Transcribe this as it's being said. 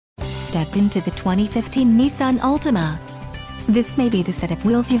step into the 2015 Nissan Altima. This may be the set of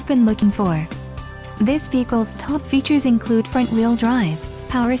wheels you've been looking for. This vehicle's top features include front-wheel drive,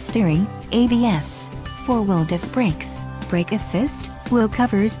 power steering, ABS, 4-wheel disc brakes, brake assist, wheel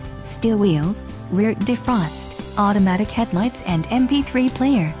covers, steel wheels, rear defrost, automatic headlights and MP3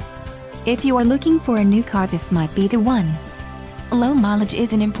 player. If you are looking for a new car, this might be the one. Low mileage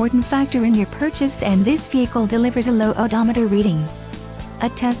is an important factor in your purchase, and this vehicle delivers a low odometer reading. A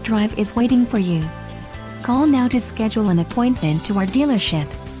test drive is waiting for you. Call now to schedule an appointment to our dealership.